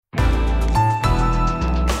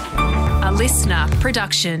listener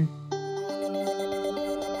production.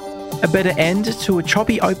 A better end to a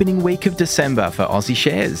choppy opening week of December for Aussie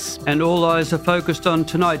shares. And all eyes are focused on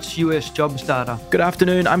tonight's US jobs data. Good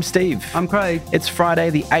afternoon, I'm Steve. I'm Craig. It's Friday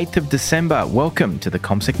the 8th of December. Welcome to the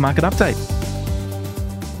CommSec Market Update.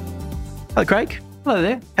 Hello, Craig. Hello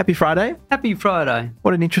there. Happy Friday. Happy Friday.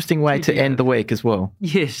 What an interesting way to end the week as well.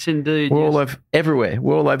 Yes, indeed. We're all everywhere.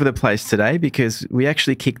 We're all over the place today because we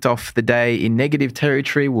actually kicked off the day in negative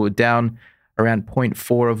territory. We were down around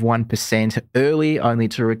 0.4% early, only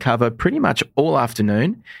to recover pretty much all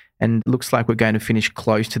afternoon. And looks like we're going to finish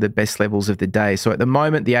close to the best levels of the day. So at the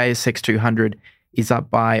moment, the ASX 200 is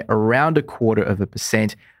up by around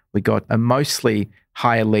 0.25%. We got a mostly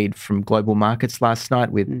higher lead from global markets last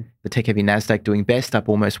night with the tech-heavy Nasdaq doing best, up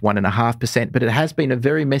almost 1.5%. But it has been a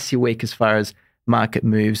very messy week as far as market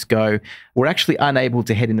moves go. We're actually unable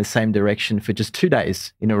to head in the same direction for just 2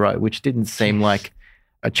 days in a row, which didn't seem like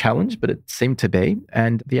a challenge, but it seemed to be.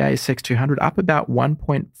 And the ASX 200 up about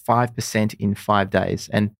 1.5% in 5 days.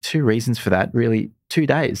 And two reasons for that, really 2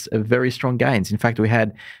 days of very strong gains. In fact, we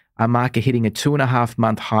had our market hitting a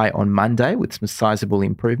 2.5-month high on Monday with some sizable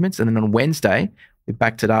improvements. And then on Wednesday, we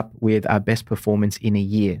backed it up with our best performance in a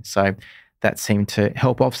year. So that seemed to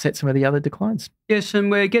help offset some of the other declines. Yes,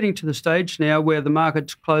 and we're getting to the stage now where the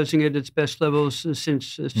market's closing at its best levels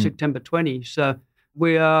since September 20. So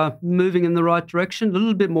we are moving in the right direction, a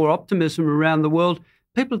little bit more optimism around the world.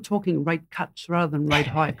 People are talking rate cuts rather than rate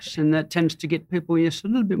hikes, and that tends to get people a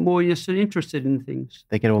little bit more interested in things.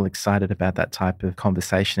 They get all excited about that type of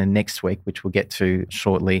conversation. And next week, which we'll get to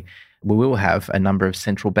shortly, we will have a number of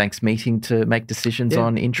central banks meeting to make decisions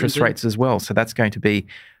on interest rates as well. So that's going to be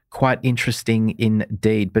quite interesting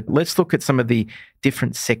indeed. But let's look at some of the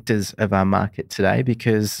different sectors of our market today,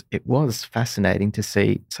 because it was fascinating to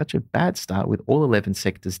see such a bad start with all 11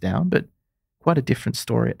 sectors down, but quite a different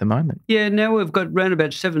story at the moment. Yeah, now we've got around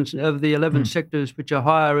about 7 of the 11 sectors which are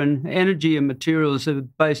higher, and energy and materials are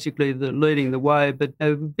basically leading the way, but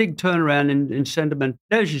a big turnaround in sentiment.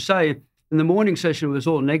 As you say, in the morning session it was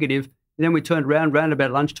all negative. And then we turned around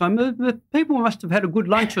about lunchtime. People must have had a good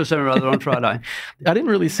lunch or something or other on Friday. I didn't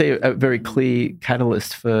really see a very clear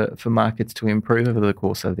catalyst for markets to improve over the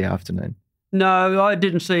course of the afternoon. No, I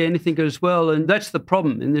didn't see anything as well. And that's the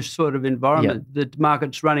problem in this sort of environment, that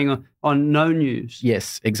market's running on no news.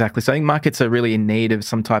 Yes, exactly. So I think markets are really in need of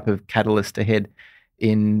some type of catalyst to head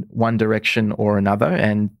in one direction or another,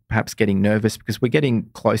 and perhaps getting nervous because we're getting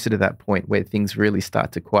closer to that point where things really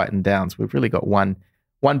start to quieten down. So we've really got one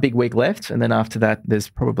big week left, and then after that, there's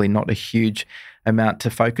probably not a huge amount to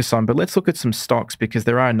focus on. But let's look at some stocks, because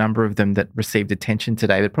there are a number of them that received attention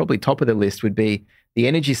today. But probably top of the list would be the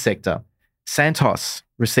energy sector. Santos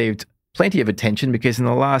received plenty of attention because in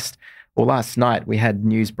last night, we had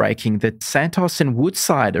news breaking that Santos and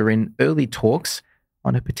Woodside are in early talks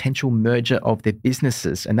on a potential merger of their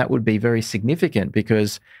businesses. And that would be very significant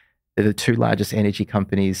because they're the two largest energy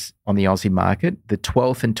companies on the Aussie market, the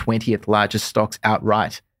 12th and 20th largest stocks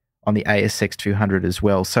outright on the ASX 200 as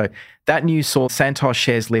well. So that news saw Santos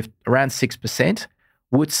shares lift around 6%.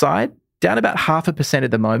 Woodside down about 0.5%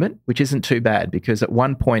 at the moment, which isn't too bad because at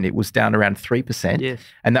one point it was down around 3%. Yes.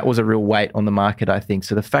 And that was a real weight on the market, I think.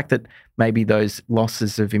 So the fact that maybe those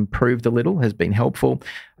losses have improved a little has been helpful.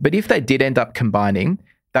 But if they did end up combining,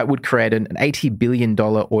 that would create an $80 billion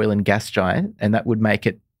oil and gas giant, and that would make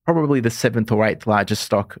it probably the 7th or 8th largest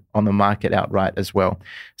stock on the market outright as well.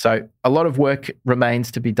 So a lot of work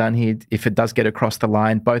remains to be done here. If it does get across the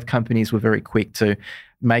line, both companies were very quick to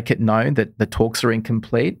make it known that the talks are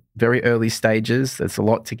incomplete, very early stages. There's a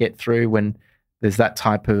lot to get through when there's that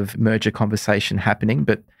type of merger conversation happening,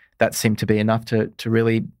 but that seemed to be enough to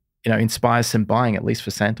really, inspire some buying, at least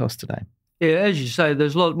for Santos today. Yeah, as you say,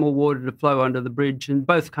 there's a lot more water to flow under the bridge, and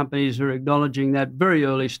both companies are acknowledging that very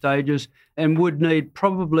early stages and would need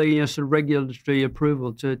probably sort of regulatory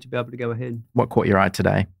approval to be able to go ahead. What caught your eye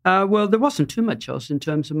today? Well, there wasn't too much else in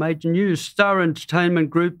terms of major news. Star Entertainment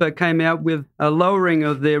Group came out with a lowering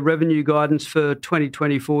of their revenue guidance for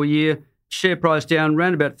 2024 year. Share price down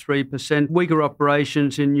around about 3%, weaker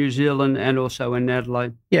operations in New Zealand and also in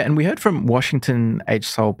Adelaide. Yeah, and we heard from Washington H.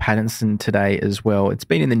 Soul Pattinson today as well. It's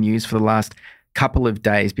been in the news for the last couple of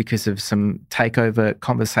days because of some takeover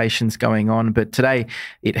conversations going on. But today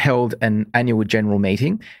it held an annual general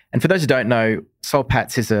meeting. And for those who don't know, Soul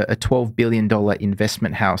Patts is a $12 billion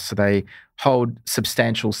investment house. So they hold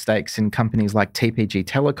substantial stakes in companies like TPG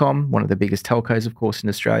Telecom, one of the biggest telcos, of course, in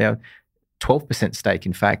Australia. 12% stake,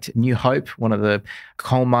 in fact. New Hope, one of the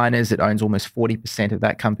coal miners, it owns almost 40% of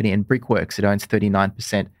that company, and Brickworks, it owns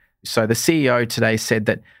 39%. So the CEO today said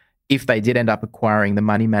that if they did end up acquiring the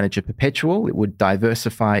money manager Perpetual, it would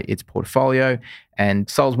diversify its portfolio. And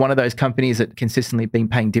Sol's one of those companies that consistently been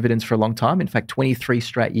paying dividends for a long time. In fact, 23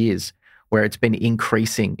 straight years where it's been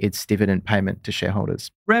increasing its dividend payment to shareholders.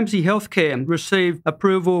 Ramsay Health Care received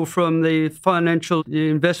approval from the Financial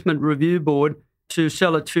Investment Review Board to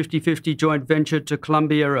sell its 50-50 joint venture to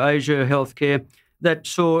Columbia Asia Healthcare. That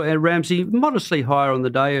saw Ramsay modestly higher on the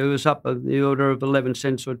day. It was up in the order of 11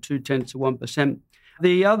 cents or 0.2%.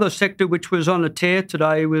 The other sector which was on a tear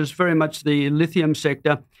today was very much the lithium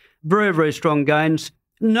sector. Very, very strong gains.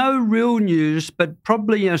 No real news, but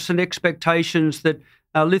probably some expectations that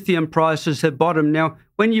lithium prices have bottomed. Now,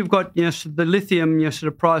 when you've got the lithium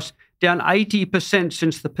sort of price down 80%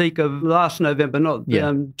 since the peak of last November,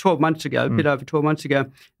 12 months ago, a bit over 12 months ago,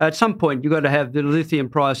 at some point you've got to have the lithium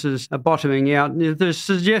prices bottoming out. There's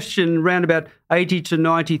suggestion around about 80 to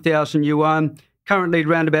 90,000 yuan, currently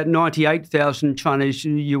around about 98,000 Chinese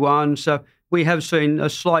yuan. So we have seen a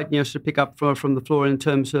slight sort of pick up from the floor in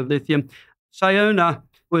terms of lithium. Sayona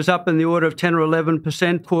was up in the order of 10 or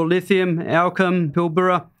 11%. Core Lithium, Alchem,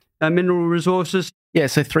 Pilbara, Mineral Resources. Yeah,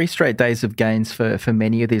 so 3 straight days of gains for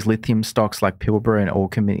many of these lithium stocks like Pilbara and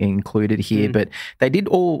Alchem included here, but they did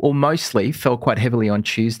all or mostly fell quite heavily on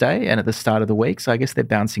Tuesday and at the start of the week. So I guess they're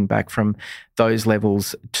bouncing back from those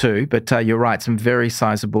levels too. But you're right, some very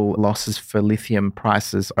sizable losses for lithium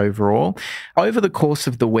prices overall. Over the course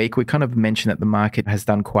of the week, we kind of mentioned that the market has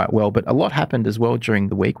done quite well, but a lot happened as well during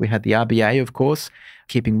the week. We had the RBA, of course,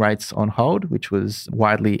 keeping rates on hold, which was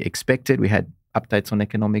widely expected. We had updates on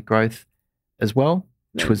economic growth as well,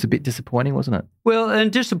 which was a bit disappointing, wasn't it? Well,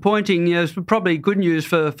 and disappointing, is probably good news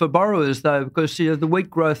for borrowers, though, because the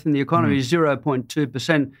weak growth in the economy,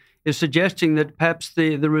 0.2%, is suggesting that perhaps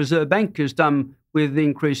the Reserve Bank is done with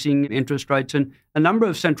increasing interest rates. And a number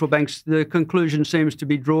of central banks, the conclusion seems to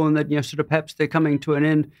be drawn that, sort of perhaps they're coming to an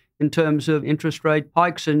end in terms of interest rate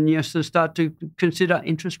hikes and, they start to consider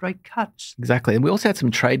interest rate cuts. Exactly. And we also had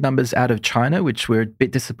some trade numbers out of China, which were a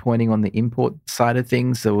bit disappointing on the import side of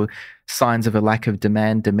things. There were signs of a lack of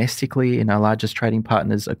demand domestically in our largest trading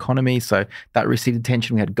partner's economy. So that received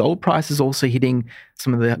attention. We had gold prices also hitting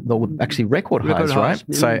some of the actually record highs, right?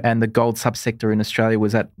 Yeah. So, and the gold subsector in Australia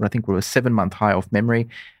was at, I think, we're a 7-month high off memory.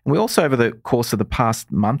 And we also, over the course of the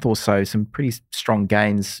past month or so, some pretty strong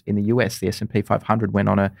gains in the US. The S&P 500 went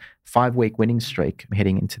on a 5-week winning streak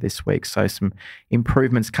heading into this week. So some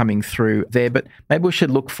improvements coming through there. But maybe we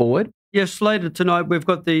should look forward. Yes, later tonight we've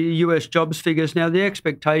got the US jobs figures. Now, the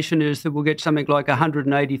expectation is that we'll get something like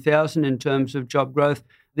 180,000 in terms of job growth.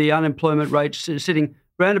 The unemployment rate's sitting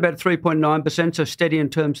around about 3.9%, so steady in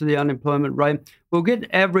terms of the unemployment rate. We'll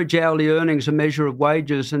get average hourly earnings, a measure of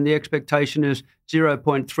wages, and the expectation is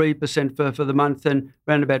 0.3% for the month and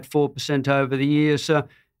around about 4% over the year. So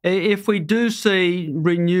if we do see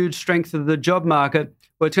renewed strength of the job market,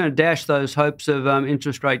 well, it's going to dash those hopes of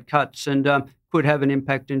interest rate cuts and could have an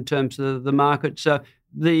impact in terms of the market. So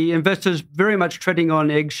the investors very much treading on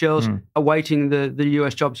eggshells, awaiting the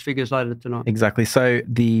US jobs figures later tonight. Exactly. So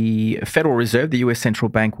the Federal Reserve, the US Central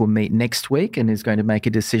Bank, will meet next week and is going to make a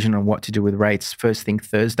decision on what to do with rates first thing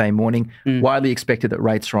Thursday morning. Widely expected that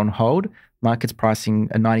rates are on hold. Market's pricing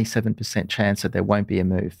a 97% chance that there won't be a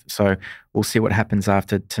move. So we'll see what happens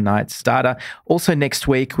after tonight's data. Also next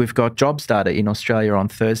week, we've got jobs data in Australia on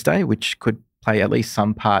Thursday, which could play at least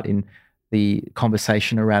some part in the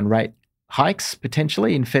conversation around rate hikes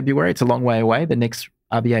potentially in February. It's a long way away, the next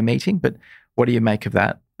RBA meeting, but what do you make of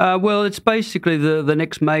that? Well, it's basically the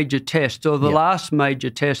next major test or the last major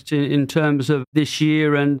test in terms of this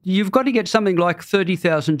year. And you've got to get something like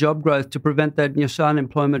 30,000 job growth to prevent that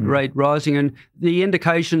unemployment rate rising. And the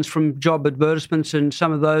indications from job advertisements and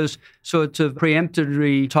some of those sorts of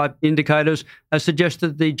preemptory type indicators suggest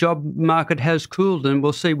that the job market has cooled, and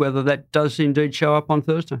we'll see whether that does indeed show up on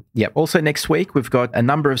Thursday. Yeah. Also next week, we've got a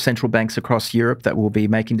number of central banks across Europe that will be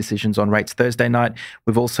making decisions on rates Thursday night.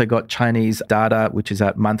 We've also got Chinese data, which is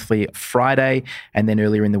out monthly Friday. And then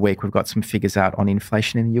earlier in the week, we've got some figures out on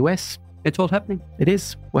inflation in the US. It's all happening. It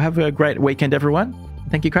is. Well, have a great weekend, everyone.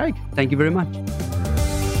 Thank you, Craig. Thank you very much.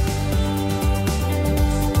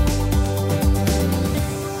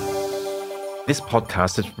 This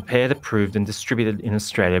podcast is prepared, approved and distributed in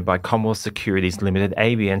Australia by Commonwealth Securities Limited,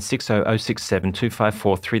 ABN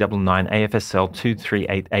 60067254399 AFSL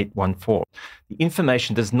 238814. The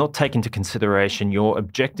information does not take into consideration your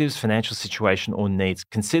objectives, financial situation or needs.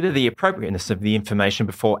 Consider the appropriateness of the information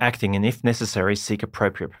before acting and, if necessary, seek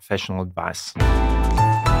appropriate professional advice.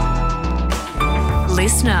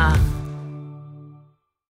 Listener.